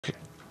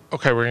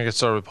Okay, we're going to get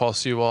started with Paul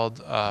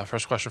Sewald.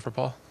 First question for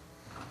Paul.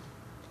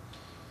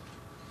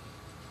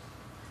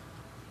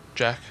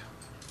 Jack.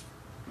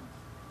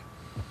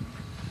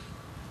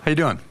 How you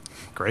doing?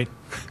 Great.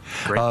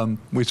 Great.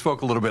 We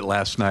spoke a little bit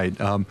last night.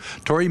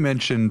 Torrey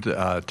mentioned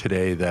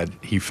today that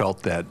he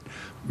felt that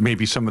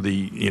maybe some of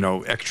the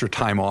extra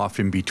time off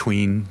in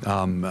between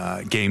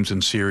games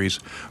and series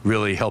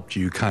really helped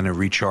you kind of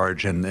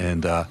recharge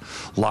and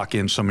lock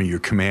in some of your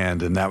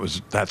command, and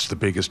that's the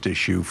biggest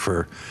issue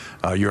for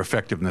your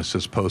effectiveness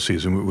this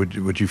postseason.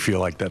 Would you feel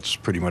like that's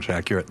pretty much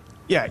accurate?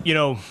 Yeah,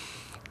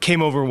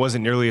 came over,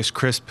 wasn't nearly as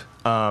crisp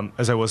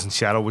as I was in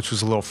Seattle, which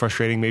was a little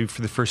frustrating maybe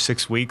for the first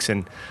 6 weeks,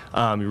 and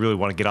you really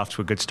want to get off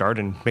to a good start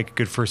and make a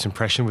good first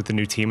impression with the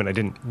new team, and I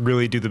didn't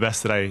really do the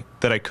best that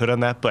I could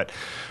on that, but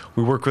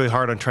we worked really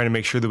hard on trying to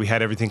make sure that we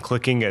had everything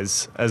clicking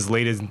as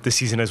late in the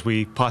season as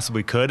we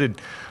possibly could,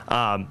 and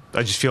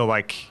I just feel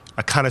like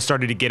I kind of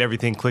started to get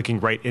everything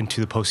clicking right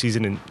into the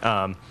postseason,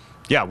 and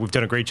yeah, we've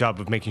done a great job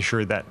of making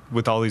sure that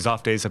with all these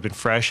off days I've been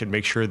fresh and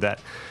make sure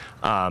that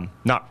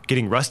not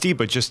getting rusty,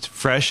 but just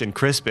fresh and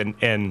crisp,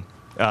 and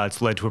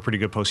it's led to a pretty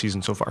good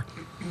postseason so far.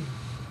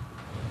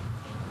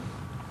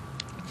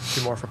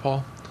 Two more for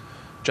Paul.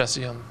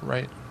 Jesse on the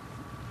right.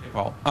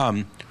 Well,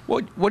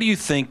 what do you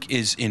think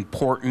is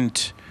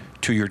important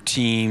to your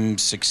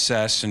team's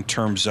success in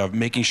terms of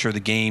making sure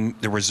the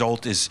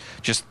result is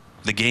just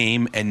the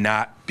game and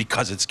not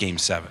because it's Game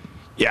 7?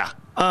 Yeah.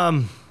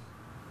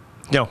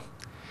 No,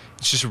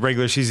 it's just a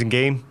regular season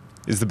game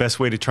is the best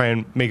way to try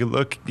and make it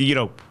look.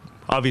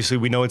 Obviously,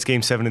 we know it's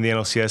Game 7 in the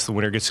NLCS. The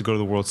winner gets to go to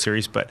the World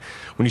Series. But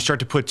when you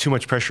start to put too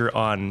much pressure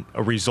on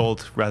a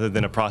result rather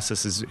than a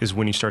process is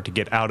when you start to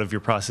get out of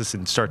your process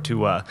and start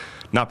to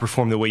not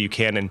perform the way you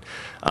can.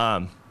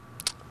 And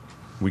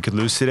we could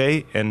lose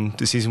today, and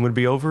the season would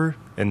be over.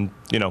 And,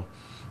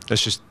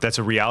 that's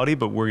a reality.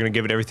 But we're going to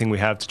give it everything we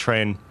have to try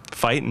and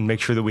fight and make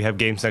sure that we have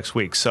games next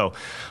week. So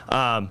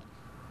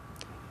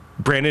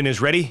Brandon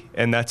is ready,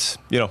 and that's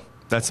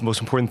the most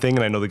important thing,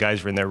 and I know the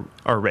guys are in there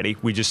are ready.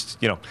 We just,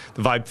 the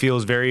vibe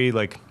feels very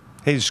like,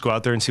 hey, just go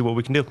out there and see what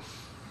we can do.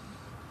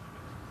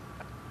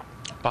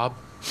 Bob?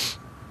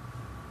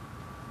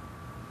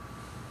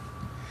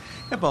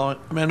 Yeah, Paul,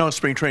 I know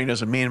spring training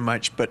doesn't mean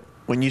much, but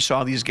when you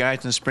saw these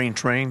guys in spring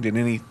training, did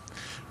any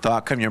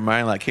thought come to your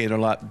mind like, hey, they're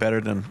a lot better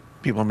than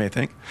people may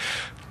think?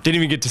 Didn't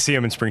even get to see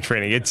them in spring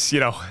training. It's,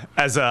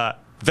 as a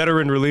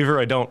veteran reliever,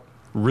 I don't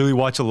really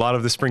watch a lot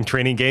of the spring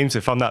training games.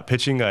 If I'm not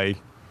pitching, I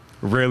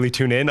rarely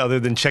tune in other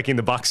than checking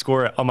the box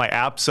score on my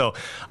app. So,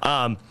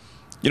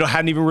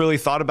 hadn't even really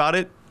thought about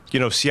it.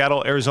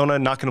 Seattle, Arizona,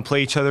 not going to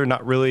play each other,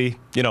 not really,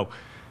 kind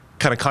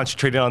of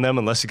concentrated on them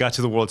unless it got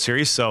to the World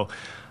Series. So,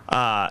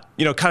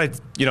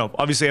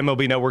 obviously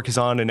MLB Network is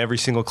on in every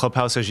single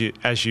clubhouse as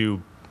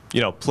you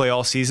play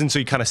all season. So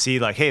you kind of see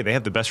like, hey, they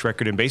have the best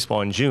record in baseball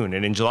in June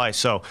and in July.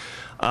 So,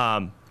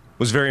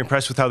 was very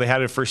impressed with how they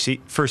had it first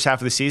half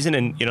of the season,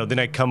 and then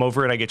I come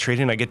over and I get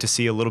traded and I get to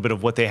see a little bit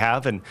of what they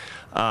have, and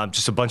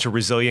just a bunch of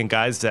resilient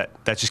guys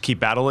that just keep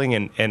battling,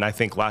 and I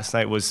think last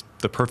night was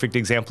the perfect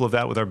example of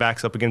that with our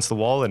backs up against the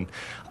wall, and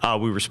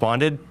we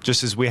responded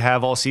just as we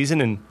have all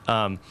season,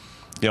 and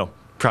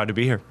proud to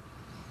be here.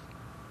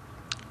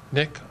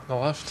 Nick on the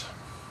left.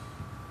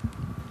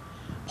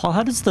 Paul,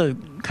 how does the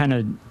kind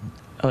of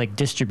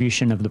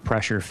distribution of the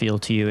pressure feel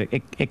to you?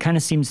 It kind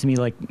of seems to me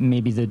like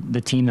maybe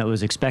the team that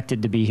was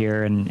expected to be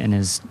here and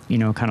has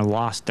kind of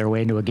lost their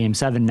way into a Game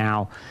 7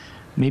 now,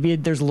 maybe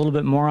there's a little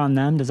bit more on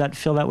them. Does that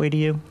feel that way to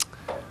you?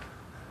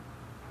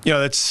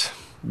 That's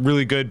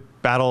really good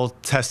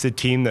battle-tested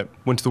team that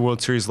went to the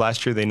World Series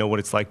last year. They know what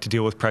it's like to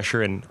deal with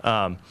pressure, and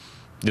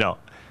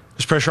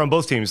there's pressure on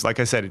both teams.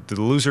 Like I said,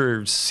 the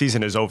loser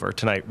season is over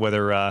tonight,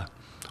 whether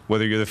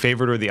you're the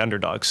favorite or the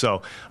underdog.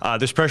 So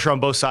there's pressure on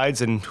both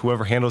sides, and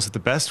whoever handles it the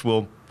best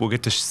will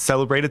get to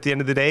celebrate at the end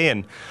of the day.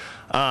 And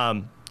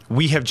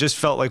we have just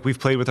felt like we've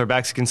played with our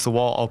backs against the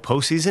wall all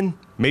postseason,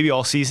 maybe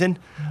all season.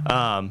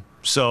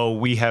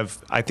 So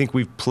I think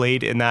we've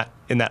played in that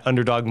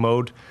underdog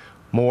mode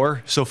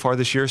more so far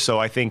this year. So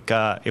I think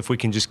if we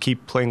can just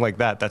keep playing like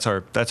that, that's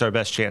our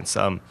best chance.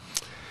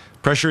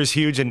 Pressure is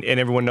huge, and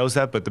everyone knows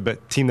that, but the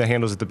team that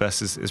handles it the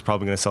best is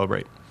probably going to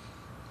celebrate.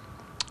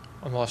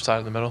 On the left side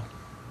in the middle.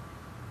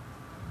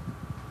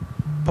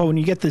 But when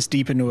you get this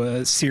deep into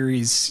a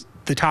series,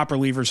 the top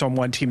relievers on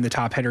one team, the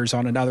top hitters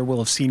on another will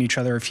have seen each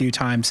other a few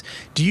times.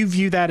 Do you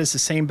view that as the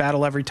same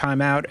battle every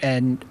time out?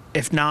 And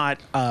if not,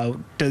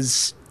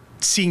 does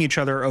seeing each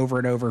other over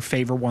and over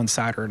favor one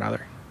side or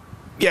another?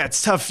 Yeah,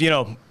 it's tough. If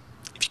you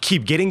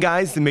keep getting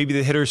guys, then maybe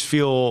the hitters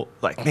feel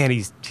like, man,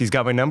 he's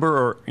got my number.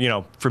 Or,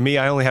 for me,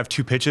 I only have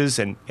 2 pitches,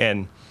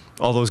 and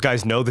all those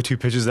guys know the 2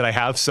 pitches that I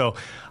have. So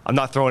I'm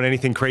not throwing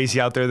anything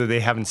crazy out there that they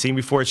haven't seen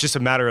before. It's just a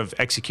matter of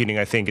executing,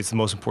 I think. It's the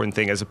most important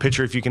thing. As a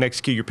pitcher, if you can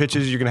execute your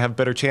pitches, you're going to have a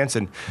better chance.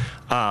 And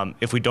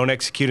if we don't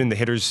execute and the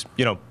hitters,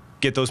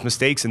 get those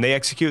mistakes and they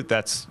execute,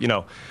 that's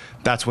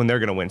when they're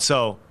going to win.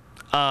 So,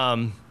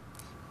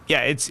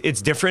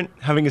 it's different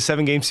having a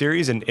 7-game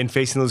series and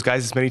facing those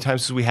guys as many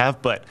times as we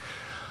have. But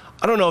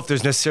I don't know if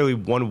there's necessarily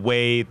one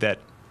way that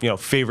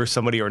favor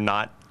somebody or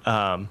not.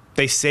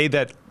 They say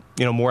that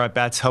more at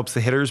bats helps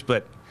the hitters,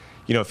 but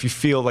if you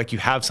feel like you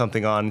have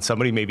something on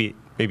somebody, maybe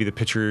the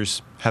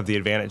pitchers have the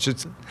advantage.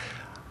 It's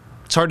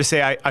hard to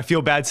say. I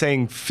feel bad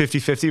saying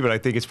 50-50, but I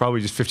think it's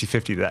probably just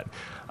 50-50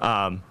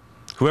 that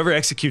whoever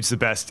executes the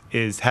best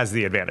has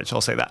the advantage.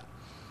 I'll say that.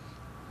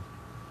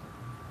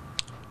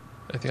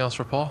 Anything else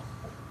for Paul?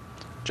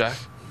 Jack?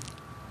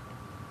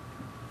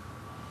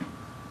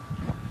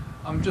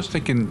 I'm just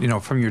thinking,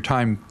 from your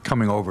time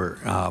coming over,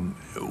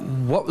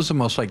 what was the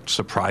most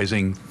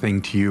surprising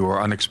thing to you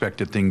or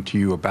unexpected thing to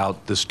you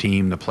about this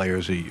team, the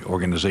players, the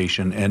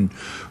organization, and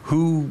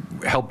who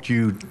helped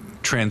you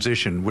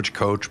transition? Which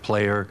coach,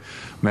 player,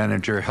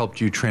 manager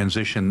helped you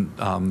transition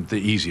the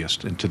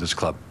easiest into this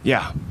club?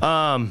 Yeah.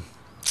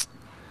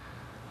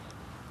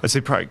 I'd say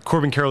probably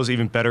Corbin Carroll is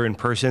even better in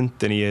person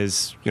than he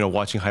is,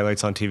 watching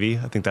highlights on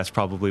TV. I think that's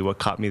probably what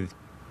caught me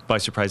by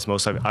surprise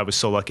most. I was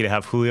so lucky to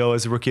have Julio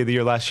as the Rookie of the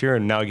Year last year,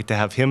 and now I get to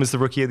have him as the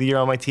Rookie of the Year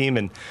on my team.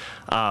 And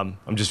I'm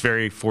just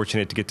very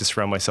fortunate to get to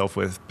surround myself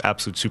with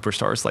absolute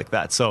superstars like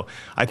that. So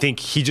I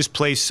think he just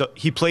plays.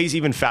 He plays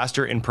even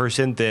faster in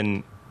person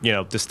than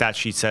the stat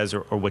sheet says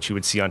or what you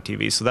would see on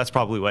TV. So that's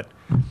probably what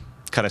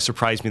kind of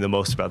surprised me the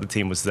most about the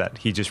team, was that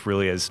he just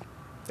really is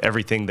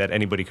everything that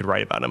anybody could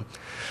write about him.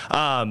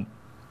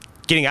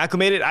 Getting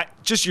acclimated,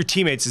 just your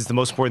teammates is the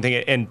most important thing.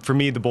 And for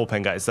me, the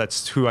bullpen guys,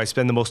 that's who I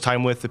spend the most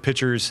time with. The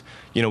pitchers,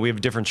 we have a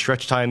different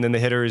stretch time than the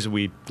hitters.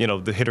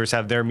 The hitters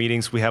have their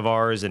meetings, we have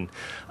ours, and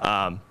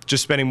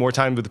just spending more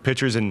time with the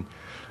pitchers. And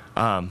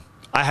I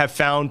have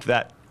found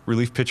that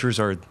relief pitchers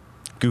are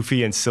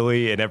goofy and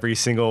silly in every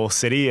single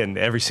city and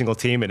every single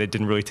team, and it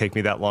didn't really take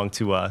me that long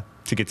to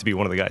get to be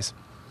one of the guys.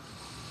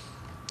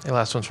 Any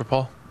last ones for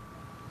Paul?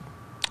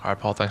 All right,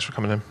 Paul, thanks for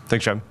coming in.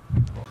 Thanks, John.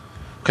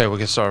 Okay, we'll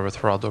get started with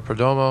Geraldo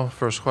Perdomo.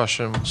 First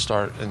question, we'll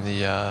start in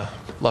the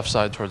left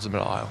side towards the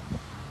middle aisle.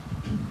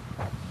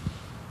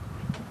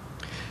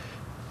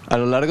 A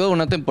lo largo de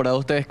una temporada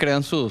ustedes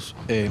crean sus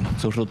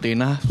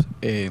rutinas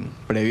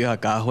previos a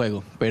cada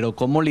juego, pero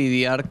 ¿cómo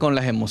lidiar con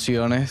las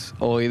emociones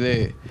hoy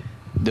de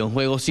un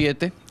juego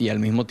 7 y al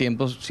mismo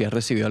tiempo si has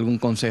recibido algún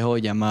consejo o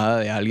llamada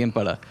de alguien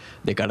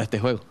de cara a este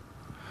juego?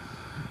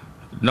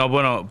 No,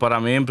 bueno, para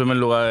mí en primer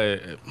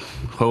lugar,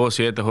 juego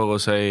 7, juego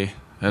 6,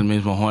 el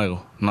mismo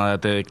juego. Nada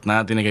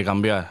tiene que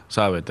cambiar,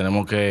 ¿sabes?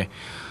 Tenemos que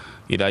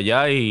ir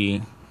allá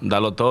y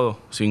darlo todo,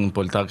 sin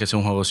importar que sea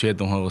un juego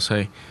 7, un juego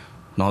 6.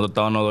 Nosotros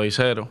estábamos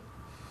 2-0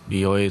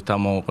 y hoy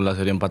estamos con la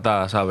serie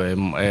empatada, ¿sabes?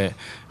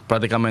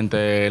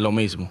 Prácticamente lo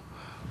mismo.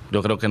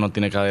 Yo creo que no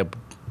tiene que haber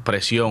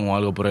presión o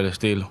algo por el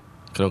estilo.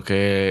 Creo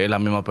que es la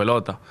misma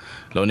pelota.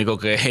 Lo único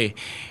que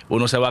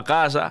uno se va a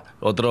casa,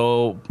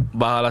 otro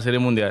baja a la Serie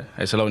Mundial.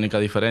 Esa es la única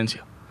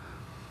diferencia.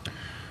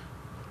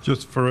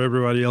 Just for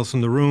everybody else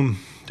in the room,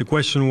 the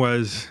question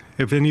was,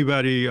 if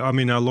anybody,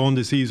 along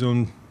the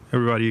season,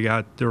 everybody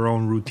got their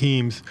own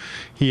routines.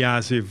 He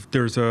asked if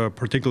there's a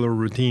particular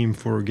routine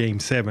for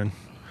Game 7.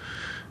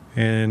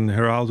 And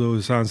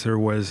Geraldo's answer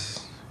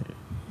was,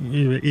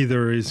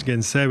 either it's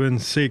Game 7,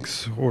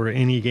 6, or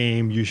any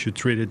game, you should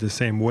treat it the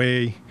same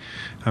way.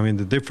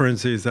 The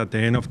difference is at the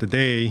end of the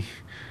day,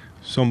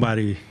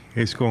 somebody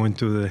is going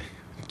to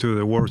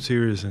the World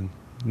Series and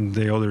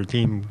the other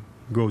team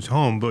goes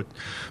home. But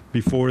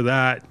before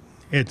that,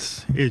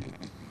 it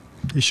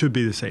should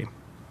be the same.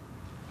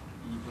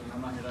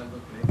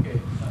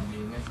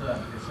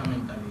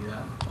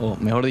 O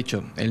mejor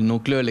dicho, el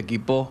núcleo del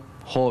equipo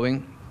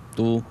joven,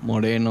 tú,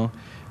 Moreno,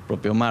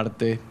 propio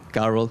Marte,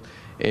 Carroll,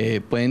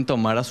 pueden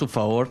tomar a su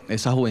favor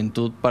esa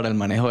juventud para el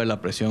manejo de la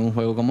presión en un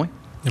juego como hoy?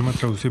 Déjame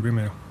traducir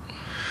primero.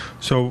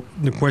 So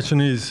the question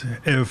is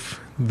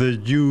if the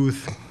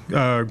youth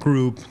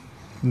group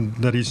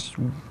that is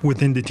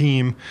within the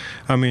team,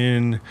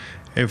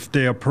 if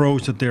the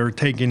approach that they're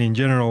taking in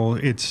general,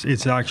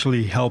 it's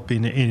actually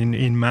helping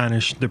in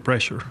manage the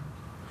pressure.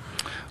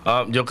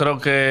 Yo creo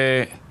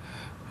que,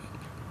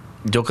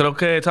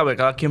 ¿sabes?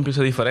 Cada quien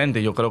piensa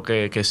diferente. Yo creo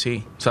que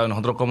sí. ¿Sabes?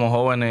 Nosotros como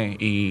jóvenes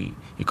y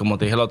como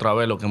te dije la otra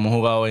vez, lo que hemos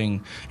jugado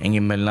en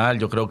invernal,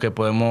 yo creo que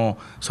podemos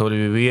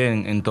sobrevivir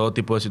en todo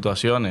tipo de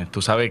situaciones.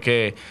 Tú sabes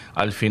que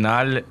al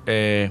final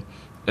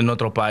en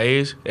nuestro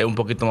país es un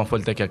poquito más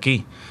fuerte que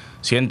aquí.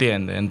 ¿Sí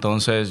entiendes?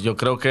 Entonces yo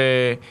creo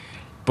que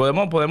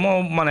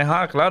podemos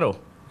manejar, claro.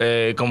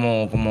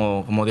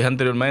 Como dije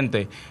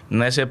anteriormente,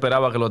 nadie se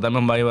esperaba que los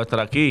Diamondbacks iban a estar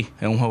aquí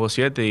en un juego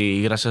 7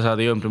 y gracias a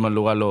Dios en primer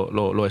lugar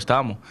lo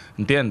estamos,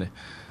 ¿entiendes?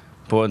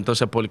 Pues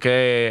entonces, ¿por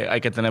qué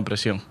hay que tener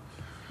presión?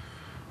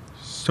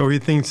 So he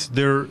thinks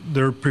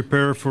they're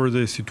prepared for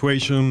the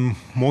situation.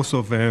 Most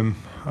of them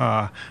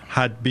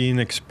had been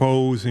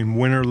exposed in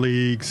winter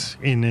leagues,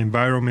 in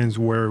environments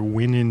where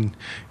winning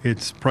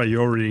it's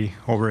priority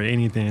over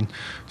anything.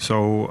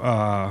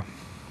 So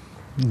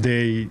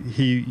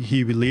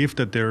he believed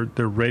that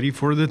they're ready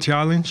for the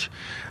challenge,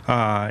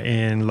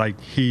 and like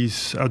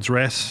he's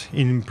addressed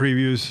in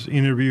previous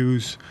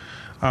interviews,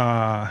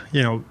 not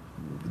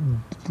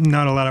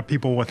a lot of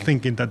people were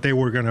thinking that they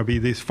were going to be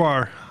this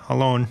far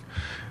alone.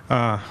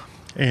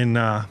 And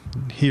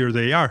here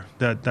they are.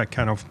 That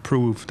kind of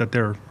prove that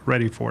they're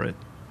ready for it.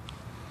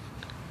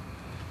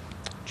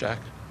 Jack?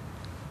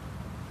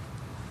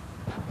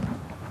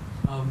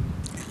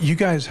 You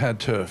guys had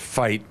to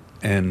fight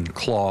and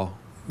claw,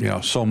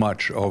 so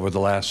much over the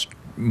last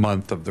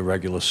month of the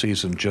regular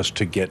season just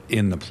to get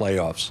in the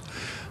playoffs.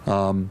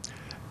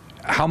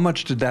 How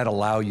much did that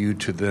allow you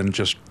to then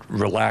just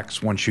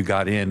relax once you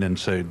got in and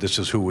say, this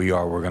is who we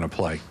are, we're going to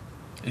play?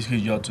 It's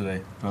his job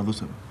today.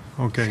 Tradúcelo.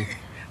 Okay.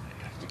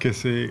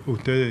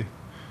 Ustedes,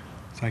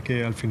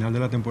 que al final de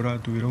la temporada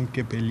tuvieron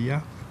que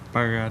pelear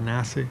para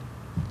ganarse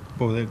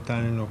poder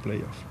estar en los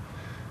playoffs.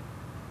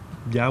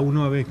 Ya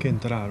una vez que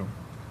entraron,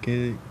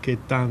 ¿qué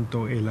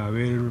tanto el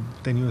haber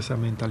tenido esa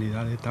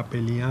mentalidad de estar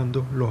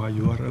peleando los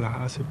ayudó a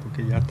relajarse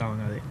porque ya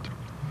estaban adentro?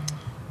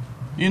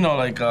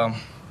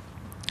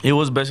 It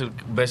was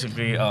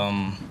basically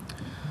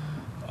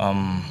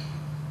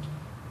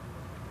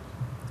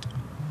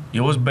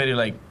it was very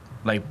like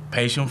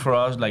patient for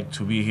us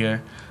to be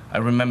here. I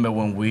remember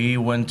when we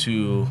went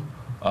to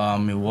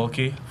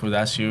Milwaukee for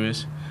that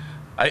series.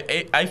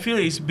 I feel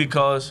it's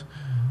because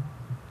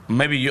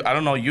maybe I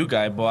don't know you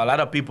guys, but a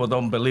lot of people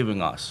don't believe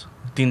in us.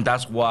 I think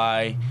that's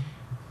why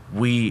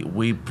we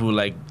put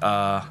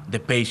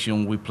the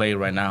patience we play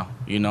right now.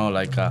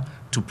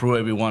 To prove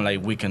everyone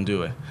we can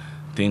do it.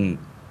 I think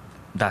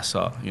that's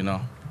all.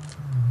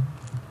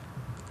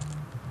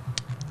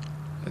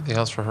 Anything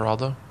else for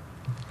Geraldo?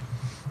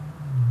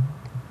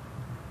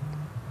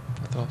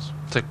 Nothing else.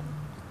 Take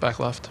back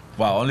left.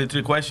 Wow, only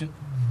 3 questions?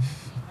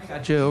 I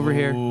got you over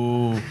here.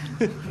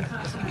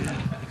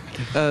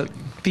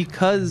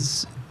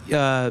 Because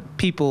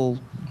people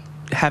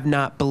have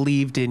not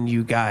believed in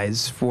you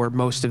guys for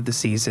most of the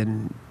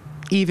season,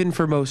 even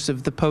for most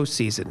of the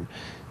postseason,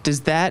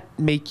 does that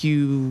make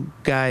you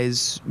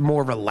guys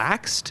more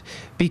relaxed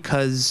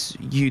because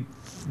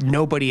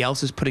nobody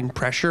else is putting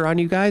pressure on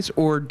you guys,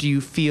 or do you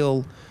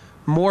feel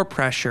more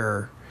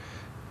pressure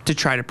to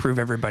try to prove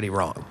everybody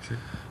wrong?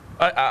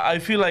 I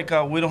feel like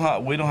we don't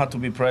have to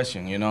be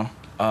pressuring,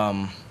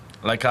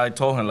 like I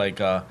told him,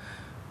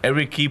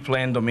 every key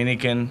play in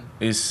Dominican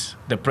is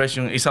the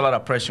pressure. It's a lot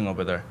of pressure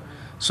over there,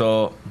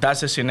 so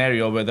that's a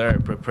scenario over there.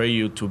 Prepare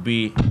you to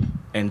be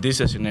in this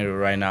scenario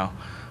right now.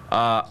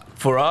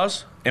 For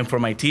us and for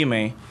my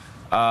teammate,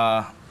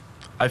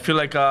 I feel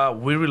like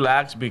we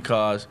relax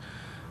because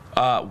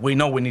we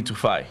know we need to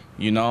fight,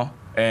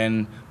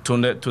 and to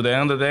the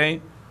end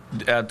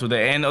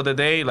of the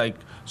day,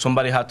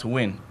 somebody had to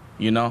win.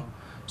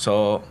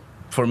 So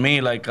for me,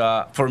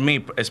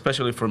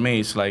 especially for me,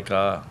 it's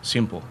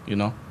simple,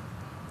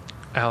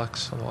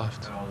 Alex on the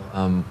left.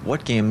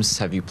 What games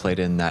have you played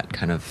in that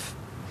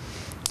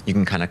you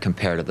can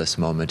compare to this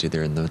moment,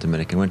 either in the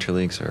Dominican Winter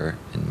Leagues or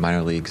in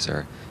minor leagues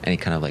or any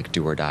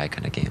do or die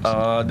kind of games?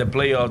 The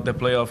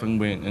playoff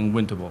in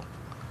Winter Ball.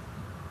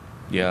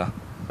 Yeah,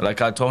 I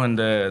told him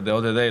the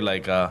other day,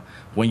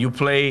 when you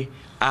play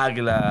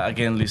Águila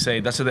against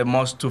Licey, that's the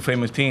most 2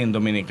 famous team in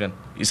Dominican.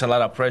 It's a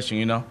lot of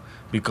pressure,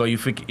 because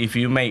if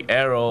you make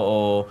error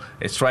or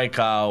a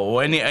strikeout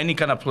or any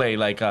kind of play,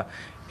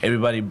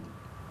 everybody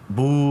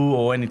boo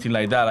or anything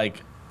like that,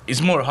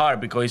 it's more hard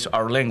because it's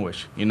our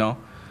language,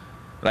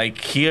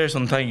 here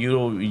sometimes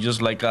you just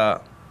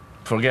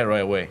forget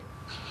right away.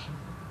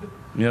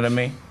 You know what I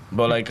mean?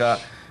 But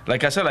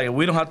like I said,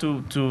 we don't have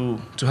to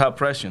have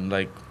pressure.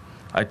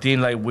 I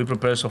think we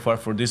prepare so far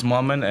for this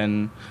moment,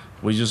 and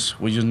we just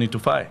need to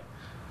fight.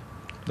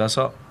 That's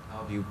all.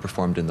 How have you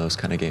performed in those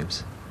kind of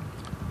games?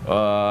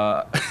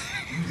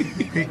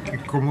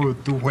 ¿Cómo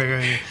tú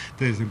juegas,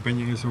 te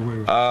desempeñas en esos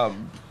juegos?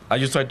 I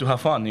just try to have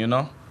fun,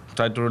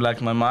 Try to relax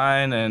my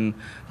mind and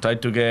try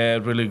to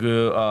get really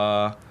good.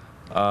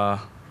 Try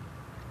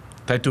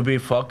to be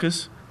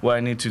focused what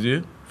I need to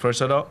do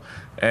first of all,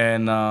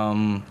 and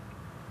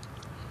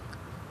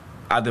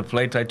at the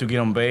plate try to get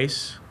on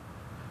base,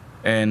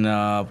 and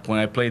when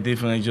I play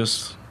differently,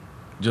 just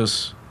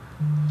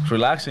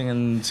relaxing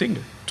and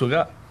singing to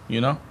God,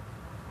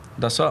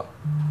 That's all.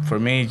 For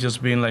me, it's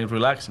just being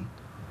relaxing.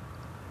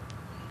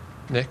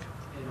 Nick?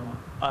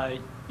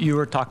 You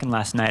were talking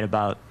last night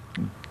about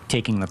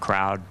taking the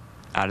crowd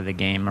out of the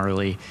game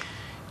early.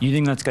 You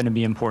think that's going to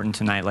be important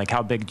tonight?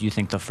 How big do you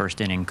think the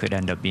first inning could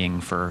end up being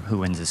for who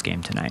wins this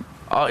game tonight?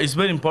 It's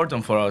very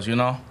important for us,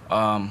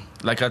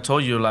 Like I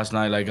told you last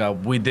night,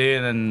 we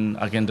did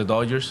against the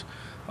Dodgers.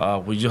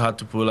 We just had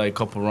to put a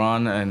couple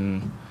runs,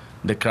 and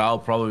the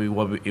crowd probably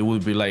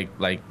would be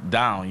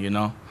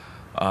down,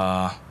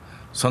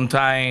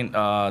 Sometimes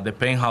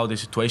depending how the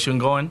situation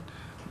going,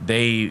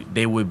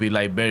 they will be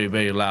very,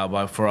 very loud.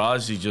 But for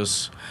us, it's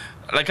just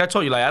like I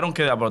told you, I don't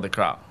care about the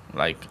crowd.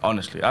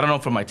 Honestly, I don't know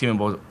for my team,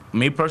 but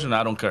me personally,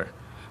 I don't care.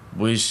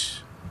 We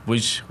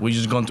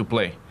just going to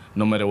play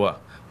no matter what.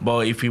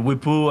 But if we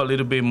put a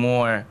little bit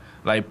more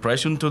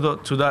pressure to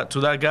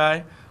that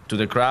guy, to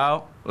the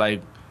crowd,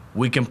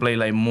 we can play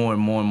more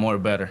and more and more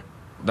better.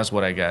 That's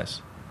what I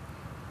guess.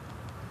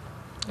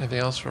 Anything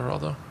else for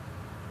Geraldo?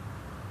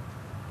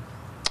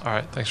 All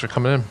right, thanks for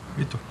coming in.